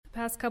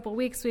past couple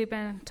weeks, we've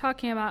been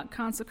talking about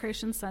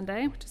Consecration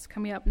Sunday, which is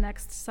coming up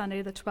next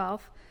Sunday, the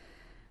 12th.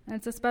 And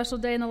it's a special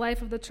day in the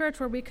life of the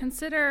church where we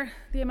consider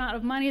the amount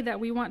of money that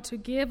we want to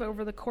give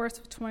over the course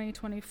of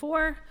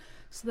 2024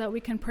 so that we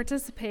can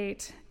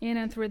participate in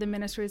and through the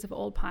ministries of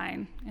Old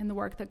Pine and the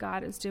work that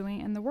God is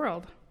doing in the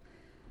world.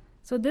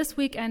 So this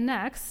week and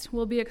next,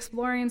 we'll be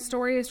exploring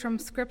stories from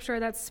Scripture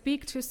that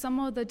speak to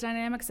some of the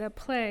dynamics at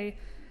play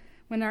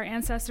when our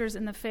ancestors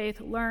in the faith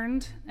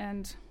learned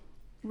and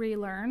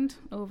relearned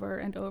over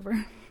and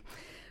over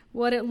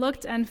what it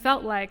looked and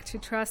felt like to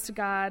trust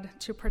God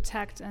to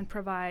protect and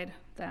provide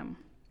them.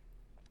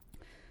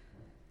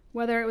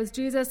 Whether it was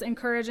Jesus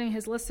encouraging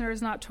his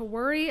listeners not to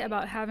worry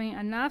about having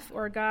enough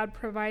or God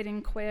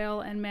providing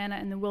quail and manna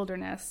in the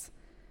wilderness,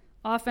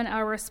 often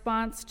our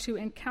response to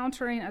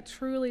encountering a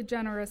truly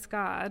generous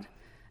God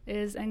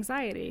is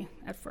anxiety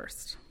at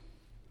first.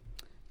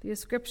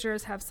 These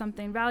scriptures have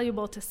something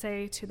valuable to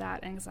say to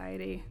that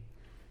anxiety.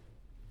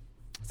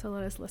 So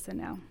let us listen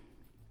now.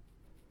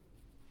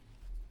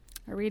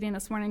 Our reading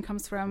this morning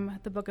comes from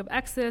the book of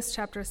Exodus,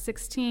 chapter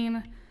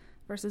 16,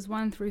 verses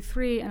 1 through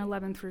 3 and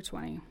 11 through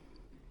 20.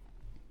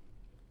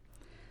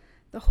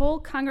 The whole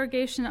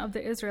congregation of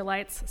the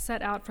Israelites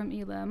set out from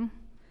Elim,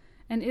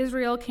 and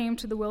Israel came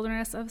to the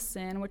wilderness of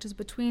Sin, which is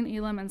between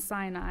Elim and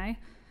Sinai,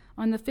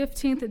 on the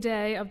 15th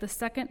day of the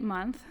second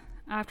month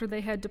after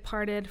they had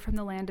departed from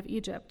the land of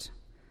Egypt.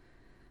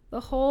 The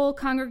whole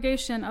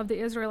congregation of the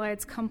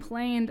Israelites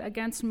complained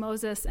against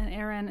Moses and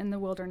Aaron in the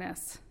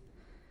wilderness.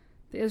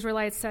 The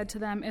Israelites said to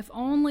them, "If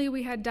only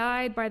we had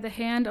died by the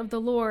hand of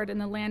the Lord in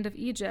the land of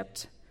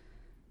Egypt,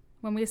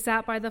 when we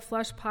sat by the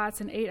flesh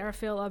pots and ate our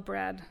fill of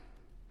bread.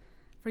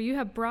 For you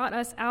have brought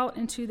us out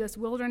into this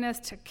wilderness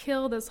to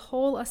kill this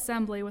whole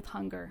assembly with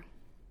hunger."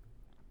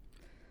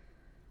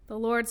 The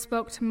Lord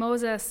spoke to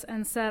Moses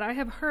and said, "I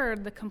have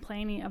heard the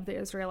complaining of the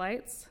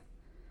Israelites.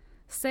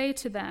 Say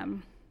to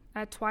them,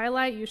 'At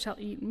twilight you shall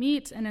eat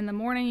meat, and in the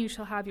morning you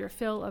shall have your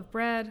fill of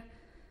bread.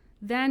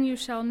 Then you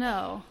shall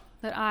know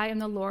that I am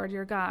the Lord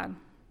your God.'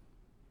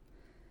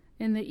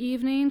 In the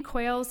evening,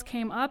 quails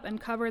came up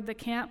and covered the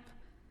camp,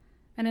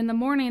 and in the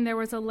morning there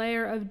was a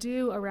layer of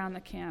dew around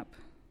the camp.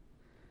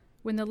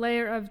 When the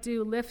layer of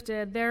dew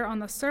lifted, there on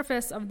the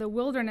surface of the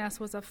wilderness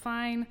was a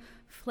fine,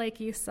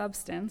 flaky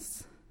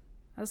substance,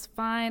 as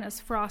fine as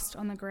frost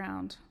on the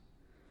ground.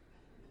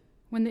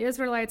 When the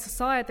Israelites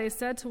saw it, they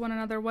said to one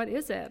another, 'What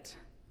is it?'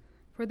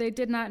 For they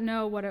did not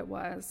know what it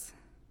was.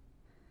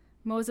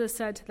 Moses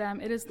said to them,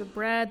 'It is the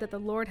bread that the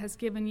Lord has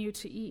given you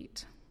to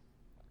eat.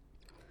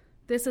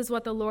 This is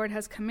what the Lord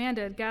has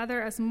commanded.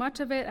 Gather as much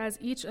of it as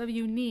each of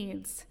you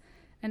needs,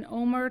 an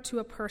omer to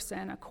a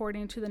person,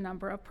 according to the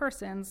number of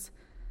persons,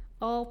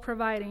 all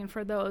providing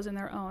for those in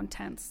their own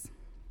tents.'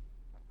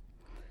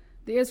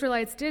 The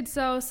Israelites did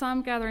so,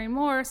 some gathering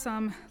more,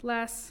 some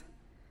less.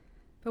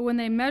 But when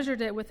they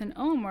measured it with an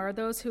omer,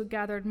 those who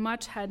gathered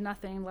much had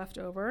nothing left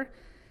over,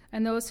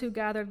 and those who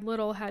gathered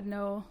little had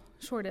no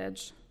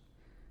shortage.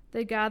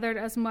 They gathered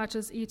as much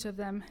as each of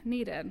them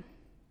needed.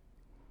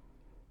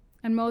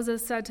 And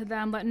Moses said to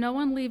them, 'Let no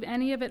one leave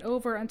any of it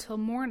over until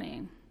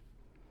morning.'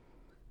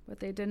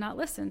 But they did not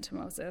listen to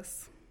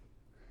Moses.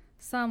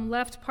 Some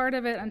left part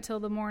of it until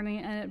the morning,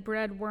 and it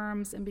bred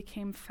worms and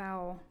became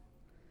foul.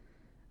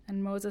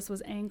 And Moses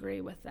was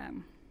angry with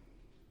them.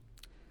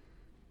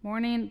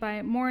 Morning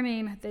by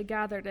morning they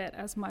gathered it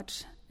as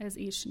much as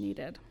each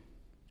needed."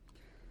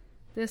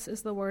 This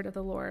is the word of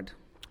the Lord.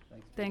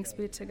 Thanks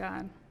be to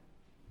God.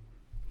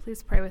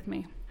 Please pray with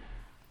me.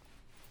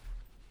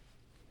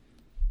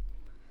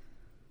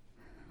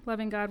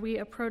 Loving God, we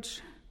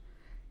approach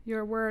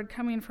your word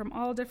coming from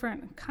all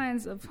different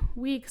kinds of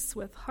weeks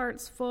with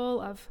hearts full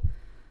of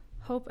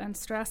hope and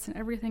stress and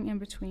everything in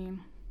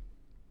between.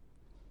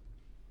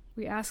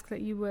 We ask that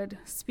you would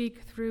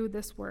speak through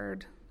this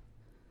word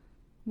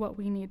what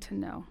we need to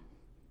know,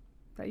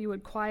 that you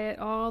would quiet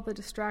all the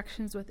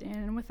distractions within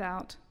and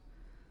without.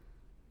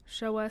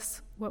 Show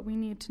us what we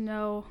need to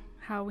know,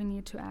 how we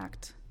need to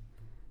act,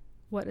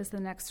 what is the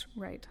next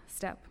right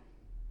step.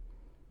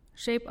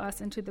 Shape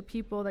us into the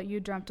people that you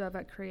dreamt of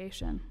at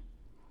creation.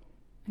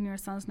 In your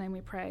Son's name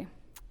we pray.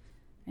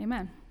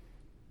 Amen.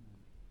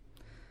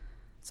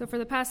 So for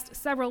the past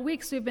several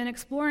weeks, we've been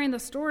exploring the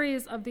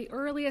stories of the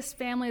earliest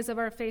families of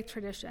our faith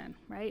tradition,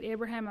 right?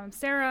 Abraham and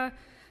Sarah,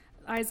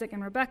 Isaac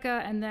and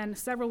Rebekah, and then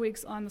several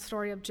weeks on the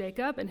story of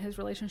Jacob and his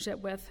relationship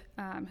with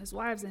his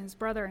wives and his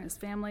brother and his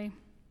family.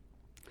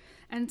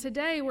 And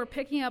today we're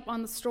picking up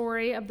on the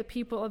story of the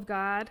people of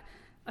God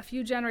a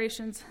few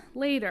generations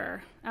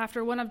later,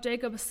 after one of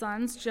Jacob's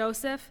sons,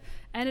 Joseph,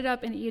 ended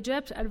up in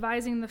Egypt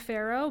advising the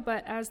Pharaoh,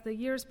 but as the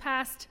years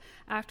passed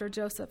after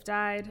Joseph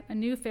died, a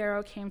new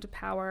Pharaoh came to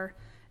power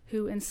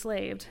who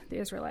enslaved the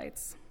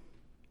Israelites.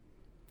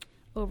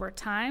 Over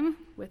time,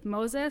 with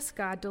Moses,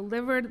 God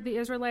delivered the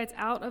Israelites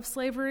out of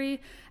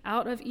slavery,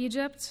 out of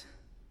Egypt.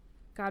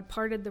 God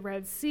parted the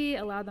Red Sea,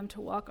 allowed them to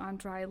walk on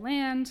dry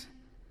land.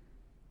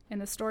 In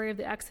the story of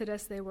the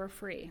Exodus, they were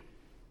free.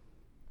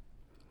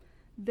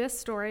 This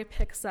story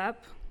picks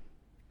up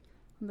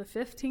on the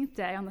 15th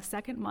day, on the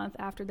second month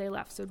after they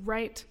left. So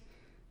right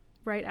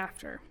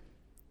after.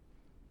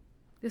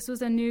 This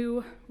was a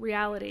new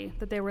reality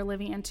that they were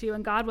living into,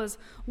 and God was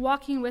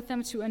walking with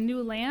them to a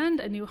new land,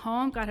 a new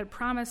home. God had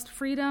promised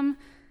freedom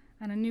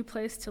and a new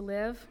place to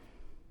live.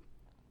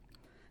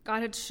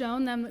 God had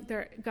shown them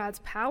God's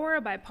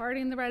power by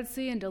parting the Red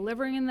Sea and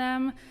delivering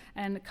them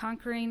and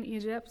conquering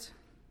Egypt.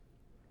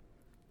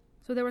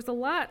 So there was a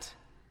lot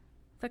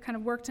that kind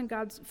of worked in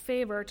God's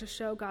favor to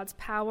show God's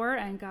power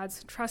and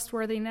God's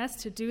trustworthiness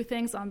to do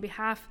things on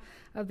behalf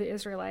of the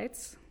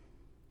Israelites.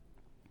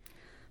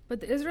 But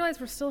the Israelites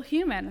were still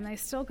human, and they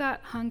still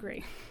got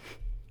hungry.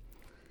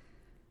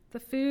 The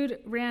food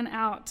ran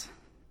out,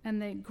 and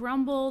they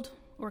grumbled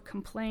or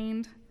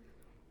complained.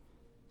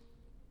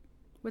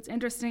 What's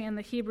interesting in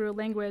the Hebrew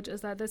language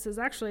is that this is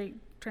actually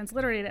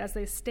transliterated as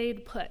they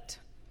stayed put.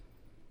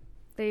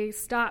 They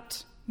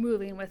stopped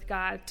moving with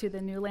God to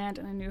the new land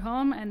and a new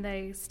home, and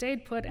they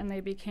stayed put, and they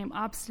became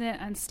obstinate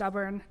and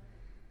stubborn.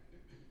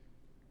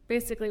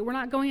 Basically, we're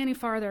not going any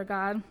farther,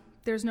 God.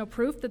 There's no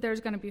proof that there's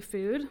going to be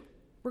food.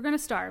 We're going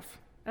to starve.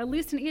 At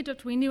least in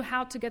Egypt, we knew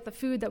how to get the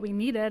food that we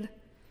needed.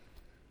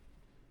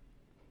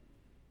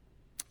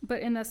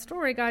 But in the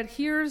story, God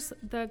hears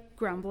the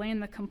grumbling,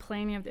 the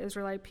complaining of the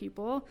Israelite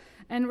people,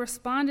 and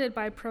responded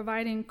by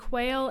providing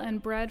quail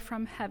and bread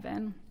from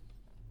heaven.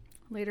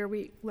 Later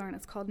we learn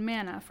it's called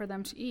manna for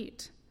them to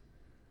eat.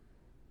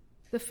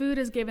 The food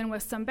is given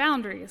with some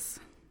boundaries.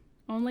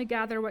 Only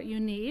gather what you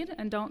need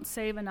and don't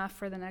save enough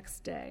for the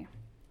next day.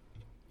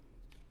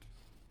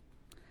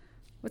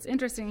 What's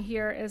interesting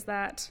here is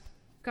that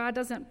God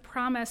doesn't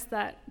promise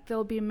that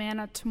there'll be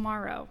manna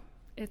tomorrow.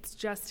 It's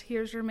just,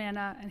 here's your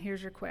manna and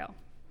here's your quail.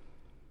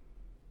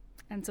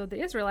 And so the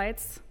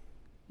Israelites,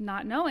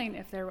 not knowing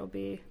if there will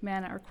be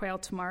manna or quail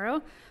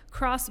tomorrow,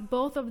 cross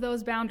both of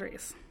those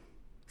boundaries.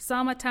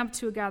 Some attempt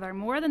to gather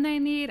more than they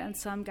need, and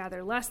some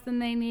gather less than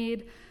they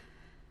need.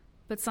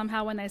 But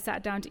somehow when they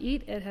sat down to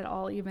eat, it had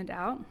all evened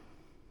out.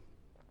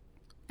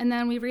 And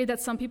then we read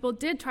that some people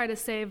did try to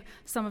save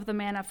some of the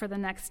manna for the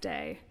next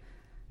day,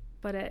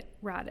 but it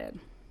rotted.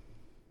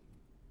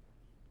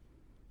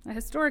 Now,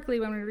 historically,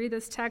 when we read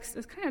this text,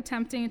 it's kind of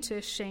tempting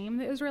to shame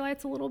the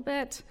Israelites a little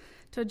bit,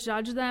 to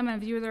judge them and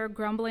view their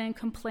grumbling and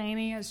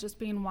complaining as just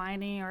being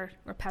whiny or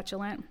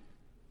petulant.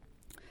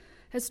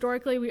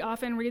 Historically, we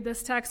often read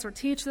this text or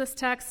teach this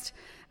text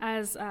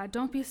as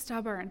don't be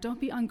stubborn, don't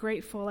be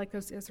ungrateful like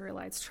those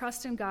Israelites.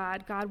 Trust in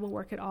God. God will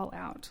work it all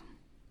out.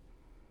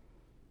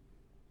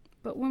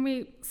 But when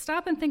we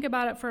stop and think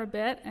about it for a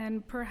bit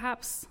and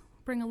perhaps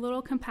bring a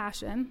little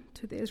compassion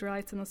to the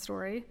Israelites in the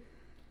story,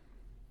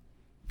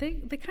 they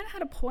kind of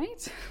had a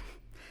point.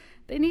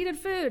 They needed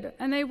food,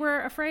 and they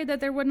were afraid that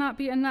there would not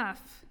be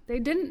enough. They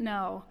didn't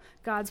know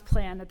God's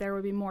plan that there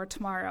would be more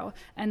tomorrow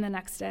and the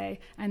next day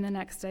and the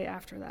next day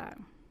after that.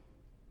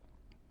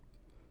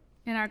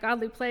 In our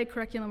Godly Play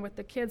curriculum with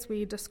the kids,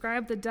 we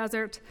describe the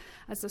desert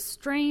as a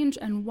strange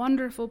and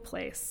wonderful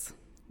place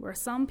where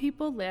some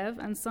people live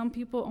and some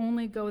people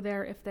only go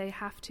there if they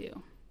have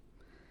to.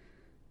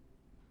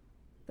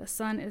 The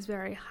sun is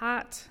very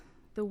hot.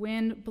 The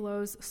wind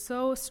blows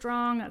so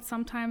strong that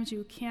sometimes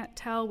you can't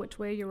tell which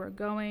way you are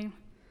going,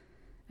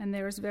 and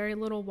there's very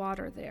little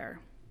water there,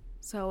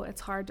 so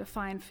it's hard to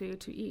find food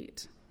to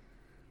eat.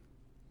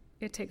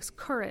 It takes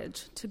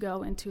courage to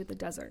go into the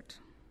desert.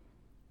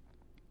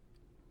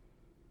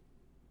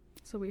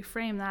 So we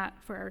frame that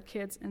for our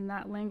kids in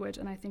that language,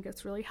 and I think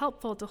it's really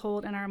helpful to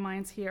hold in our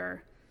minds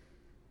here.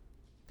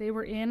 They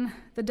were in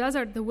the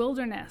desert, the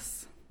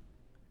wilderness,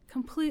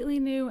 completely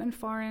new and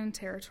foreign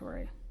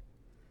territory.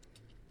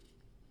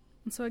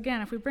 And so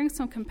again, if we bring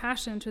some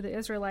compassion to the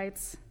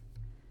Israelites,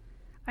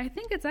 I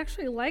think it's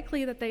actually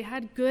likely that they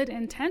had good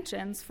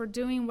intentions for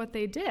doing what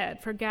they did,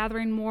 for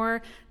gathering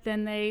more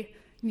than they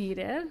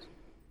needed,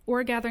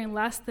 or gathering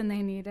less than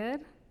they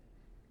needed,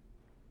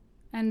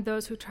 and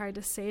those who tried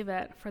to save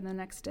it for the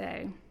next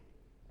day.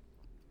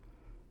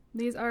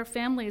 These are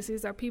families.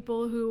 These are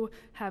people who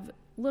have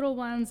little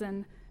ones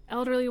and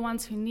elderly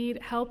ones who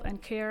need help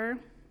and care.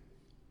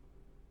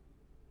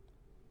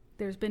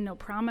 There's been no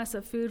promise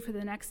of food for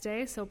the next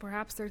day, so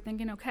perhaps they're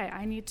thinking, okay,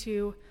 I need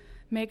to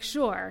make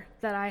sure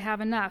that I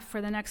have enough for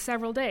the next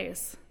several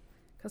days,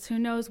 because who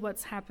knows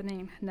what's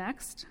happening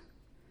next.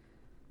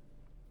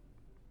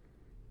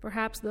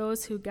 Perhaps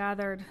those who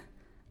gathered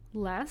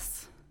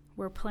less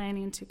were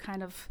planning to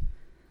kind of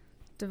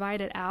divide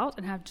it out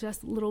and have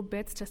just little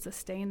bits to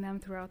sustain them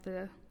throughout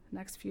the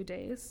next few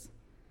days.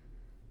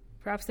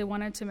 Perhaps they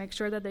wanted to make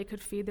sure that they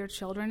could feed their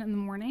children in the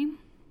morning.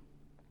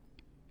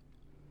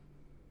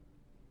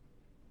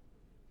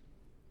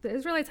 The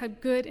Israelites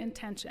had good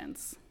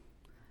intentions,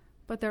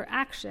 but their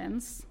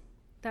actions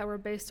that were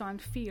based on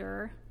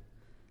fear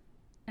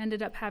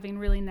ended up having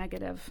really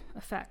negative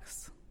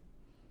effects.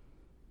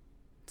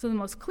 So the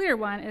most clear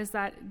one is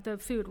that the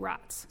food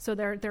rots. So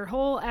their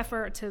whole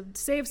effort to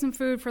save some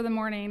food for the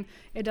morning,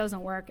 it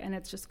doesn't work, and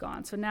it's just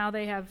gone. So now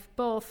they have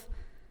both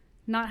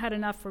not had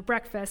enough for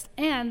breakfast,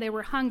 and they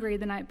were hungry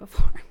the night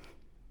before.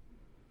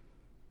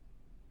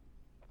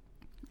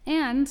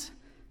 And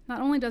not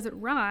only does it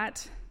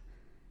rot,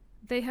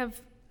 they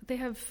have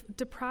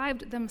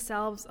deprived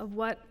themselves of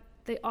what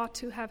they ought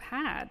to have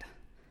had.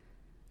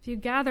 If you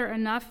gather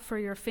enough for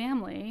your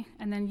family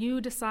and then you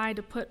decide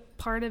to put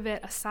part of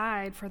it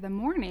aside for the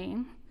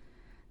morning,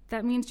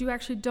 that means you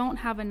actually don't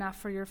have enough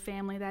for your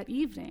family that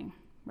evening,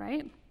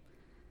 right?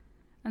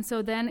 And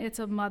so then it's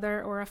a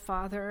mother or a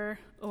father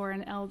or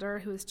an elder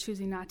who is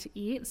choosing not to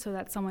eat so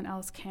that someone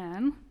else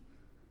can.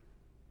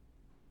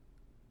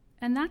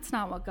 And that's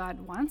not what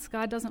God wants.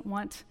 God doesn't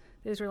want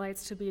the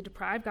Israelites to be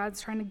deprived.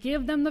 God's trying to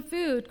give them the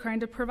food,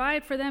 trying to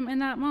provide for them in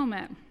that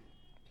moment.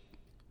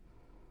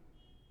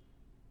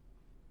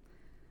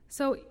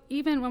 So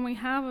even when we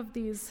have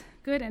these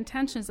good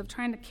intentions of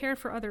trying to care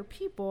for other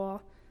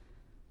people,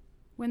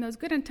 when those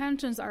good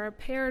intentions are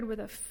paired with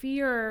a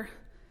fear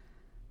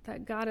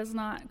that God is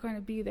not going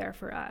to be there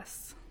for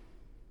us,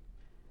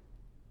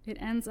 it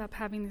ends up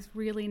having these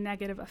really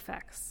negative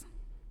effects.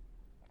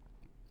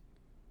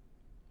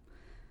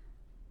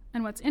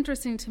 And what's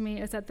interesting to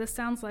me is that this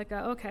sounds like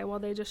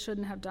they just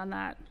shouldn't have done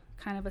that,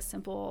 kind of a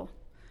simple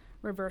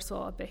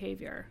reversal of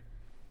behavior.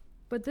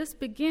 But this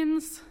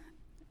begins,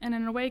 and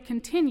in a way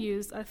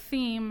continues, a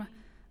theme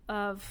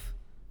of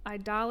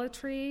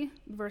idolatry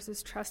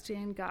versus trusting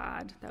in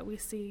God that we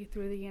see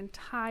through the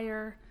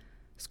entire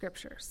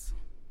scriptures.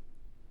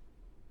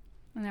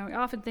 And then we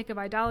often think of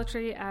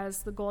idolatry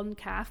as the golden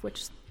calf,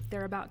 which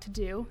they're about to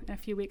do in a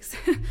few weeks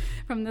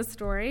from this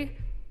story.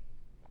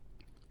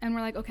 And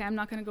we're like, okay, I'm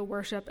not going to go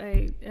worship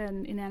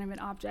an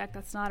inanimate object.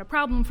 That's not a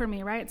problem for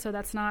me, right? So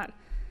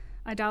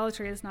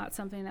idolatry is not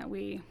something that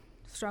we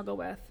struggle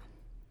with.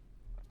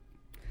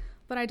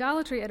 But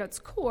idolatry at its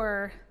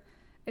core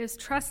is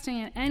trusting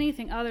in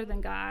anything other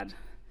than God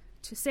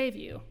to save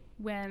you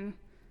when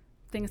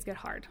things get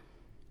hard.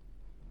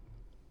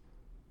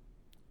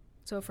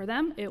 So for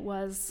them, it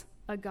was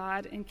a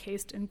god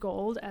encased in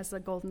gold as a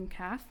golden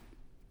calf.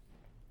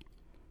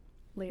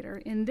 Later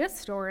in this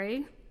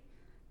story,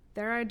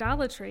 their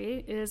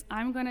idolatry is,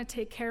 I'm going to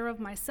take care of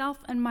myself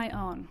and my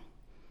own.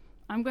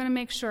 I'm going to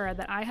make sure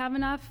that I have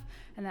enough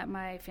and that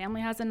my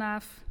family has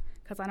enough,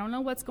 because I don't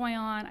know what's going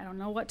on. I don't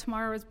know what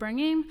tomorrow is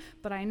bringing,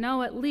 but I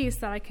know at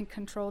least that I can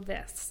control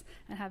this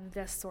and have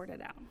this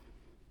sorted out.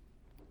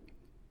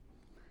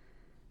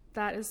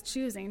 That is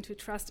choosing to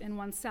trust in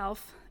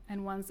oneself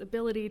and one's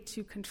ability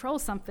to control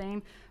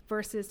something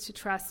versus to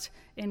trust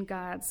in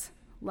God's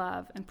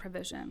love and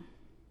provision.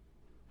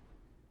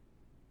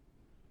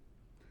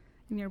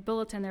 In your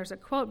bulletin, there's a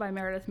quote by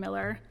Meredith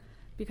Miller,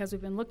 because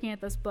we've been looking at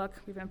this book,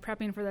 we've been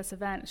prepping for this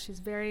event. She's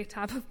very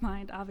top of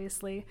mind,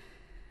 obviously.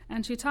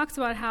 And she talks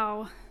about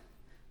how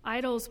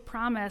idols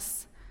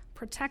promise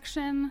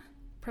protection,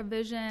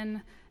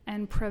 provision,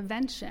 and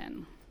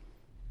prevention.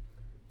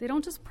 They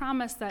don't just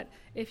promise that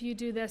if you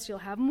do this, you'll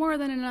have more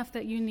than enough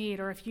that you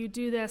need, or if you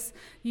do this,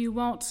 you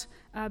won't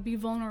be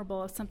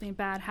vulnerable if something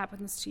bad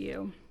happens to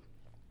you.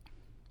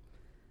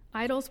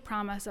 Idols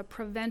promise a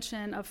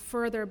prevention of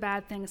further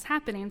bad things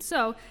happening.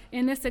 So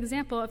in this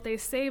example, if they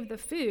save the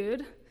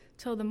food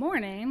till the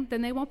morning,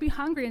 then they won't be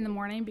hungry in the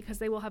morning because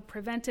they will have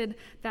prevented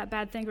that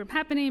bad thing from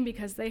happening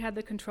because they had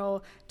the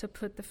control to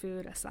put the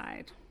food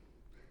aside.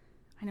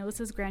 I know this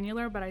is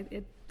granular, but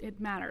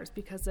it matters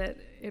because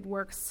it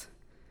works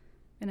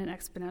in an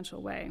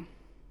exponential way.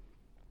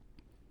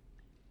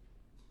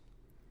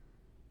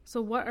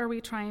 So what are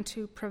we trying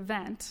to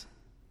prevent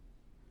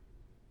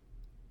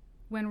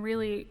when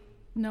really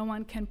no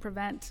one can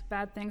prevent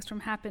bad things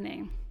from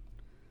happening?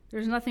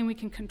 There's nothing we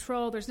can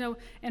control. There's no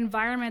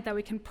environment that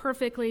we can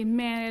perfectly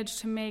manage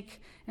to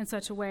make in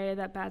such a way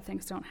that bad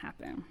things don't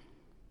happen.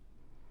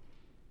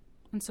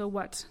 And so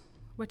what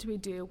do we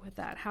do with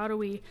that? How do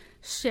we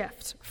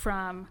shift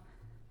from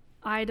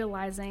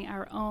idolizing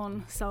our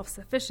own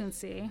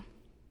self-sufficiency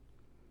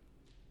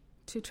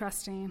to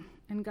trusting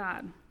in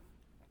God?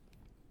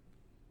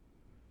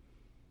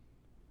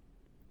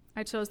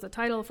 I chose the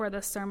title for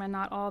this sermon,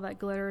 Not All That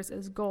Glitters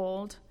is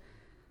Gold,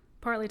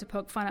 partly to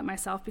poke fun at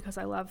myself because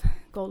I love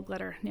gold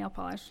glitter nail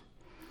polish,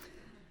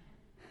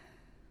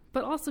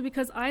 but also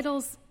because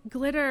idols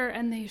glitter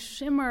and they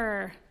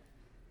shimmer.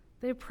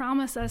 They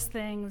promise us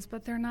things,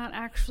 but they're not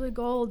actually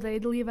gold. They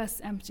leave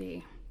us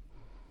empty.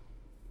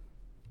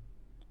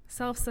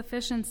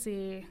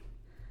 Self-sufficiency,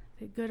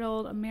 the good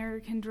old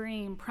American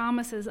dream,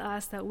 promises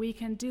us that we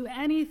can do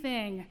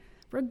anything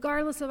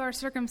regardless of our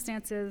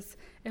circumstances,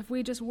 if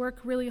we just work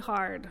really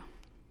hard.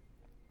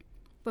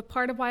 But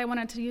part of why I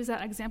wanted to use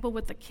that example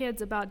with the kids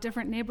about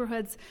different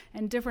neighborhoods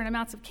and different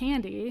amounts of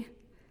candy,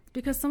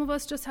 because some of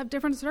us just have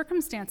different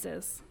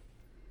circumstances.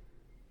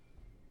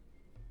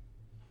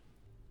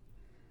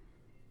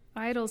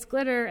 Idols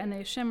glitter and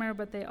they shimmer,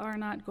 but they are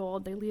not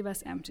gold. They leave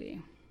us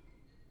empty.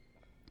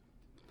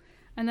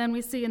 And then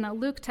we see in the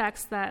Luke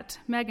text that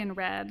Megan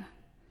read,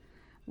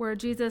 where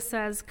Jesus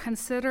says,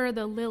 "Consider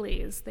the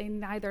lilies. They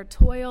neither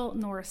toil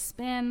nor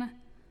spin,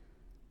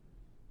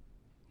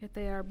 yet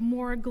they are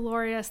more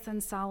glorious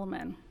than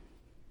Solomon."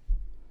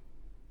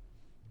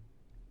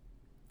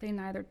 They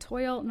neither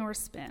toil nor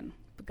spin,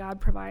 but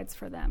God provides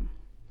for them.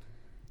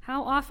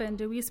 How often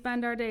do we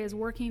spend our days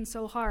working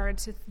so hard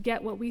to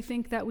get what we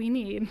think that we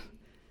need?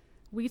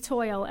 We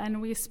toil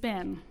and we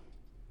spin,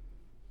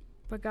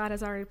 but God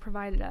has already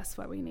provided us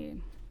what we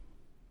need.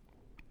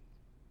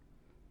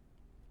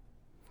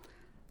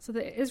 So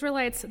the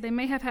Israelites, they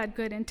may have had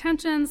good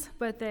intentions,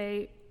 but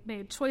they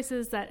made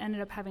choices that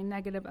ended up having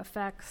negative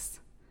effects.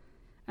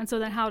 And so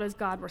then how does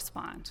God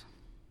respond?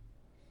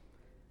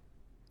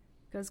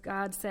 Does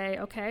God say,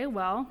 okay,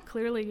 well,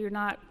 clearly you're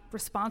not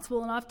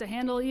responsible enough to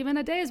handle even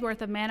a day's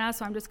worth of manna,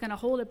 so I'm just going to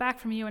hold it back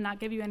from you and not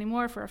give you any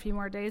more for a few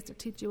more days to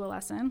teach you a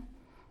lesson?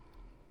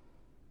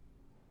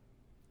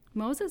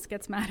 Moses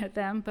gets mad at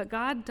them, but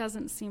God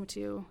doesn't seem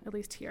to, at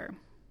least here.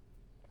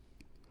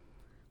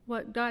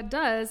 What God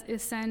does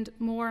is send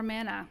more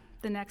manna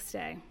the next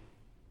day.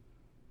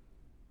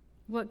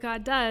 What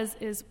God does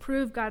is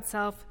prove God's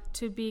self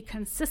to be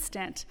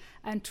consistent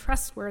and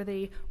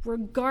trustworthy,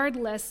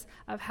 regardless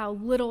of how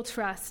little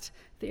trust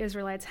the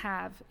Israelites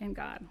have in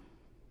God.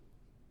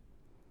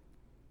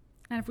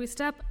 And if we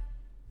step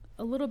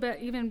a little bit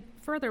even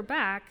further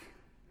back,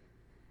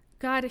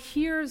 God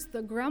hears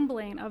the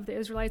grumbling of the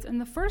Israelites in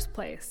the first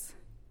place.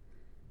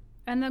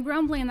 And the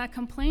grumbling, that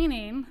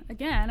complaining,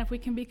 again, if we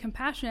can be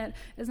compassionate,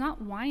 is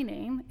not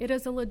whining. It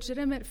is a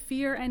legitimate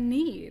fear and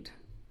need.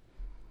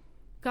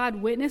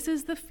 God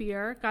witnesses the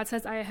fear. God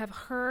says, I have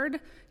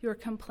heard your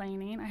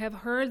complaining. I have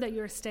heard that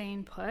you're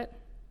staying put.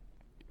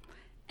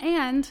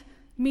 And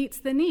meets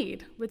the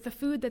need with the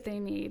food that they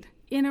need,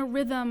 in a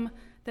rhythm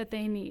that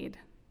they need,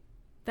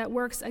 that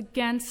works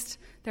against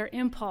their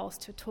impulse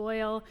to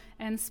toil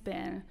and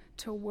spin,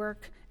 to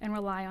work and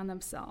rely on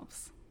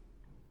themselves.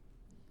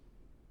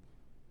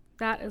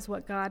 That is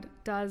what God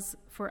does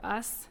for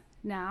us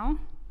now.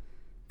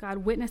 God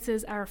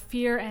witnesses our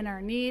fear and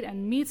our need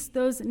and meets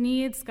those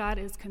needs. God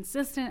is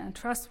consistent and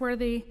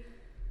trustworthy.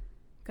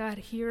 God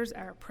hears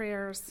our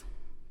prayers.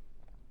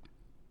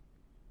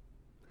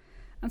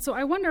 And so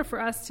I wonder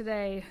for us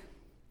today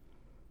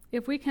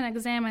if we can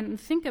examine and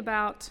think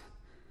about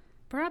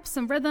perhaps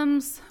some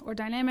rhythms or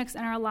dynamics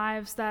in our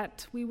lives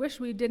that we wish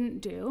we didn't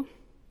do,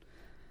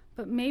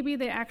 but maybe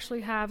they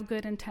actually have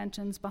good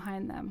intentions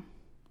behind them.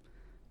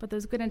 But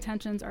those good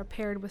intentions are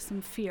paired with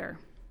some fear.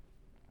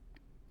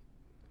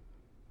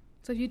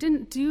 So if you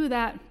didn't do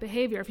that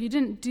behavior, if you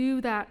didn't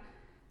do that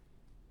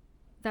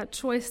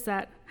choice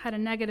that had a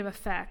negative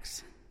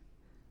effect,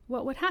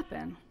 what would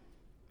happen?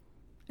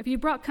 If you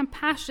brought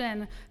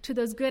compassion to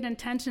those good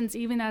intentions,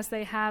 even as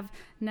they have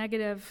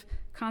negative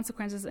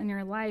consequences in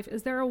your life,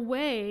 is there a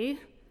way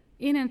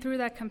in and through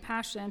that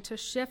compassion to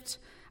shift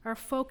our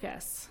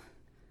focus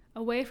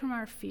away from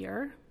our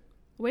fear,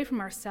 away from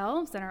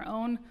ourselves and our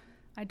own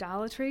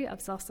idolatry of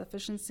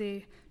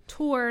self-sufficiency,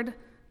 toward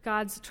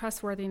God's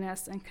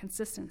trustworthiness and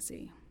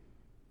consistency?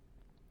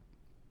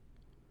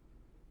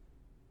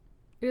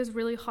 It is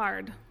really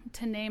hard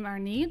to name our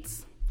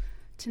needs,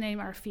 to name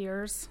our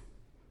fears,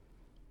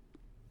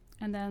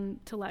 and then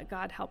to let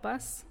God help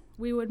us.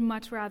 We would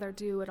much rather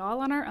do it all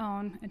on our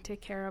own and take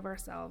care of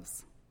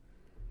ourselves.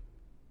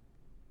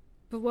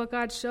 But what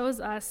God shows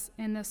us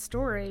in this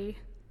story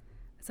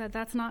is that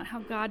that's not how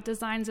God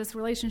designs this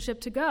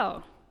relationship to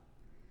go.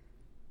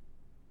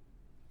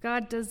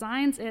 God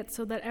designs it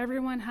so that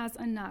everyone has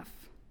enough,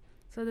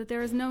 so that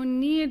there is no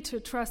need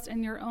to trust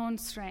in your own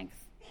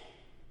strength.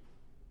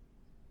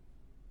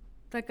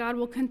 That God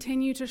will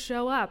continue to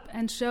show up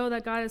and show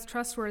that God is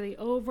trustworthy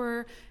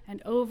over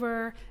and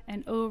over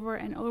and over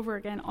and over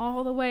again,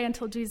 all the way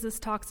until Jesus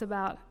talks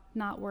about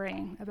not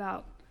worrying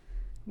about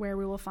where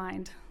we will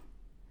find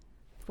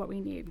what we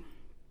need.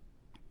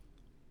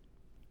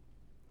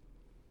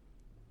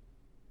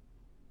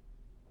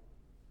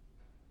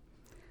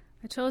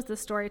 I chose this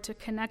story to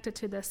connect it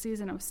to the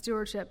season of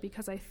stewardship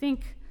because I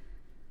think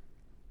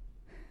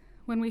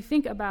when we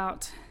think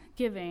about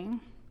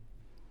giving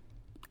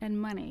and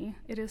money,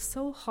 it is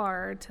so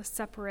hard to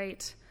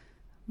separate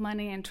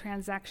money and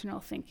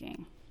transactional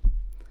thinking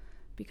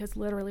because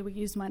literally we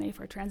use money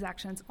for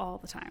transactions all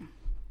the time.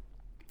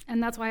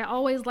 And that's why I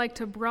always like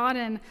to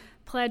broaden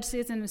pledge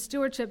season and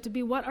stewardship to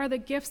be what are the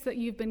gifts that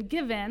you've been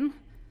given,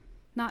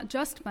 not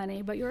just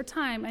money, but your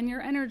time and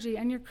your energy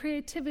and your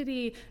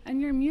creativity and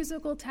your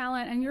musical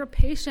talent and your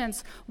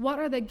patience. What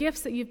are the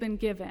gifts that you've been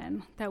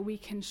given that we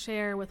can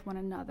share with one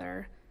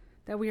another,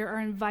 that we are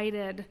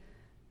invited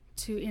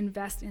to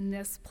invest in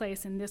this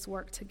place, in this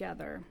work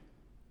together?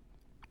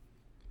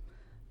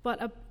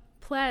 But a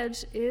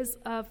pledge is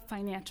a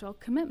financial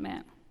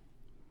commitment.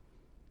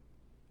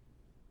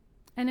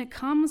 And it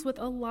comes with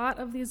a lot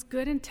of these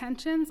good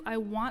intentions. I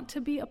want to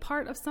be a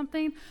part of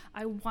something.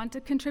 I want to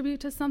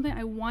contribute to something.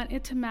 I want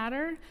it to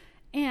matter.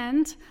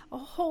 And a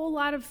whole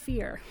lot of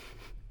fear.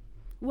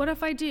 What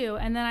if I do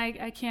and then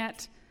I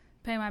can't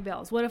pay my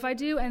bills? What if I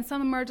do and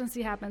some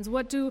emergency happens?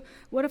 What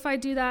if I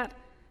do that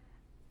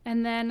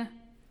and then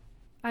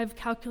I've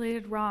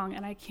calculated wrong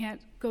and I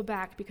can't go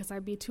back because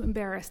I'd be too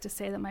embarrassed to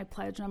say that my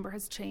pledge number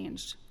has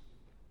changed?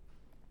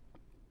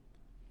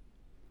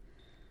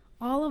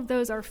 All of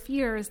those are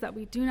fears that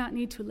we do not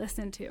need to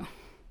listen to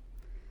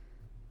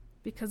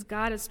because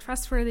God is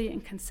trustworthy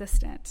and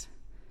consistent.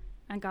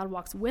 And God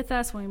walks with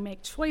us when we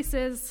make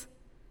choices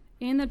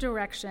in the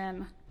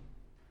direction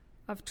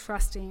of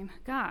trusting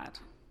God.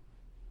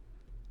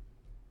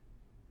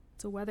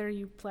 So whether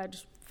you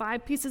pledge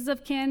 5 pieces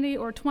of candy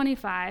or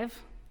 25,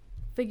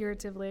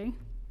 figuratively,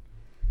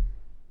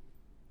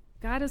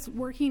 God is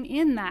working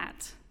in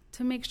that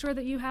to make sure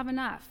that you have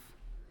enough.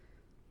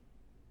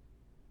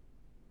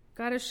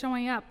 God is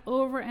showing up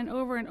over and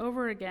over and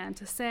over again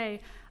to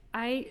say,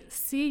 I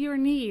see your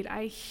need.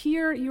 I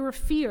hear your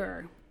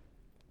fear.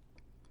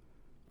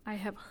 I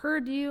have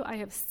heard you. I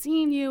have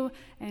seen you.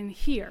 And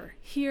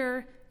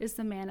here is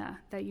the manna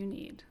that you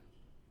need.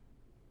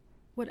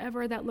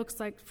 Whatever that looks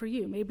like for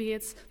you. Maybe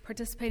it's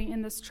participating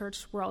in this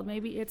church world.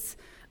 Maybe it's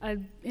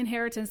an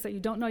inheritance that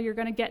you don't know you're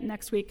going to get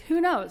next week. Who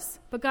knows?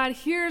 But God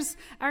hears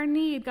our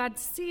need. God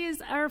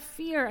sees our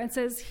fear and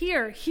says,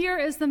 here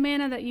is the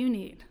manna that you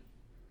need.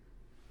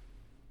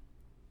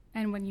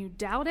 And when you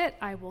doubt it,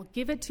 I will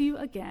give it to you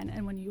again.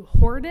 And when you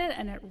hoard it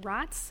and it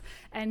rots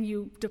and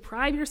you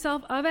deprive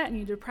yourself of it and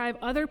you deprive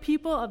other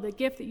people of the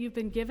gift that you've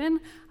been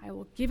given, I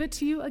will give it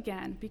to you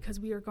again,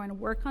 because we are going to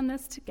work on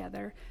this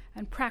together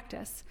and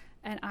practice,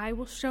 and I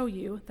will show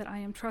you that I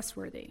am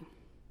trustworthy.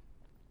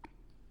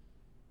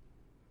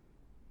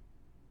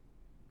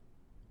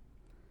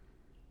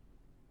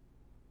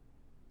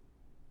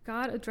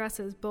 God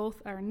addresses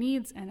both our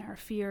needs and our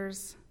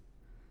fears.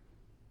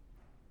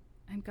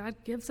 And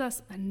God gives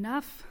us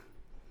enough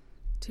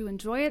to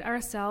enjoy it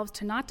ourselves,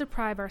 to not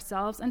deprive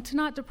ourselves, and to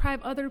not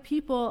deprive other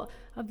people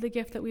of the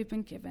gift that we've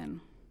been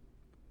given.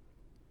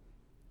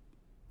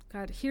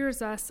 God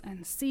hears us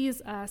and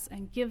sees us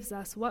and gives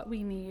us what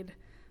we need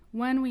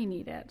when we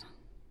need it,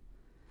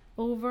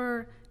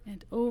 over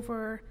and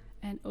over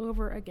and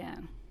over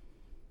again.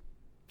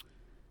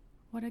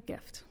 What a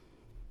gift.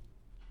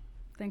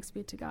 Thanks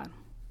be to God.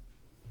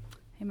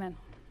 Amen.